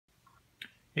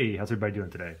Hey, how's everybody doing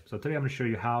today? So today I'm going to show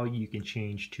you how you can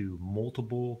change to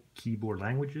multiple keyboard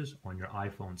languages on your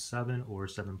iPhone 7 or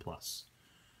 7 Plus.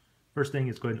 First thing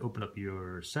is go ahead and open up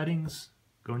your settings,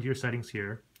 go into your settings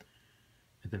here,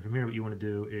 and then from here what you want to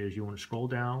do is you want to scroll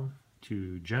down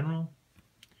to General,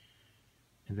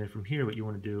 and then from here what you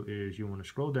want to do is you want to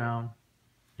scroll down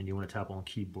and you want to tap on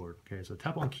Keyboard. Okay, so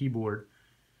tap on Keyboard,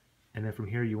 and then from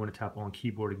here you want to tap on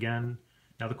Keyboard again.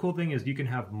 Now the cool thing is you can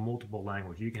have multiple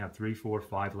languages. You can have 3, 4,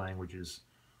 5 languages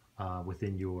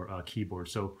within your keyboard.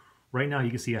 So right now you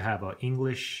can see I have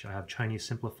English, I have Chinese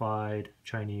simplified,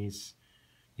 Chinese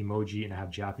emoji, and I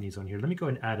have Japanese on here. Let me go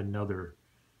ahead and add another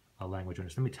language on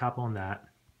this. Let me tap on that.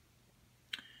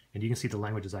 And you can see the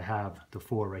languages I have, the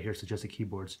 4 right here, suggested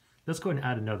keyboards. Let's go ahead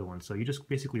and add another one. So you just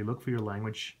basically look for your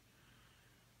language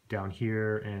down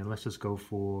here, and let's just go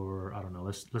for, I don't know,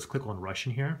 let's click on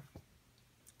Russian here.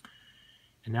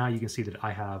 And now you can see that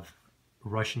I have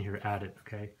Russian here added,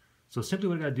 okay? So simply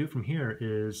what I gotta do from here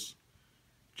is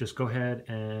just go ahead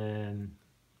and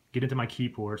get into my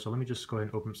keyboard. So let me just go ahead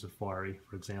and open Safari,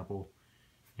 for example.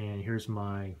 And here's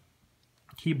my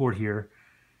keyboard here.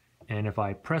 And if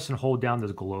I press and hold down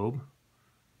this globe,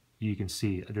 you can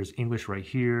see there's English right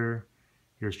here,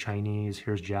 here's Chinese,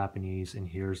 here's Japanese, and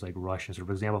here's like Russian. So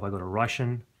for example, if I go to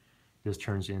Russian, this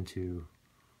turns into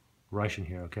Russian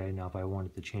here, okay? Now if I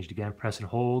wanted to change it again, press and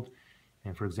hold,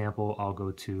 and for example, I'll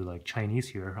go to like Chinese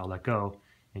here, I'll let go,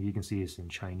 and you can see it's in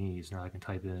Chinese. Now I can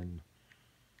type in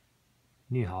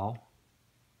Ni Hao,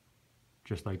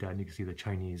 just like that, and you can see the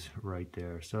Chinese right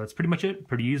there. So that's pretty much it,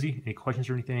 pretty easy. Any questions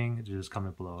or anything, just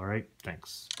comment below, all right?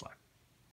 Thanks, bye.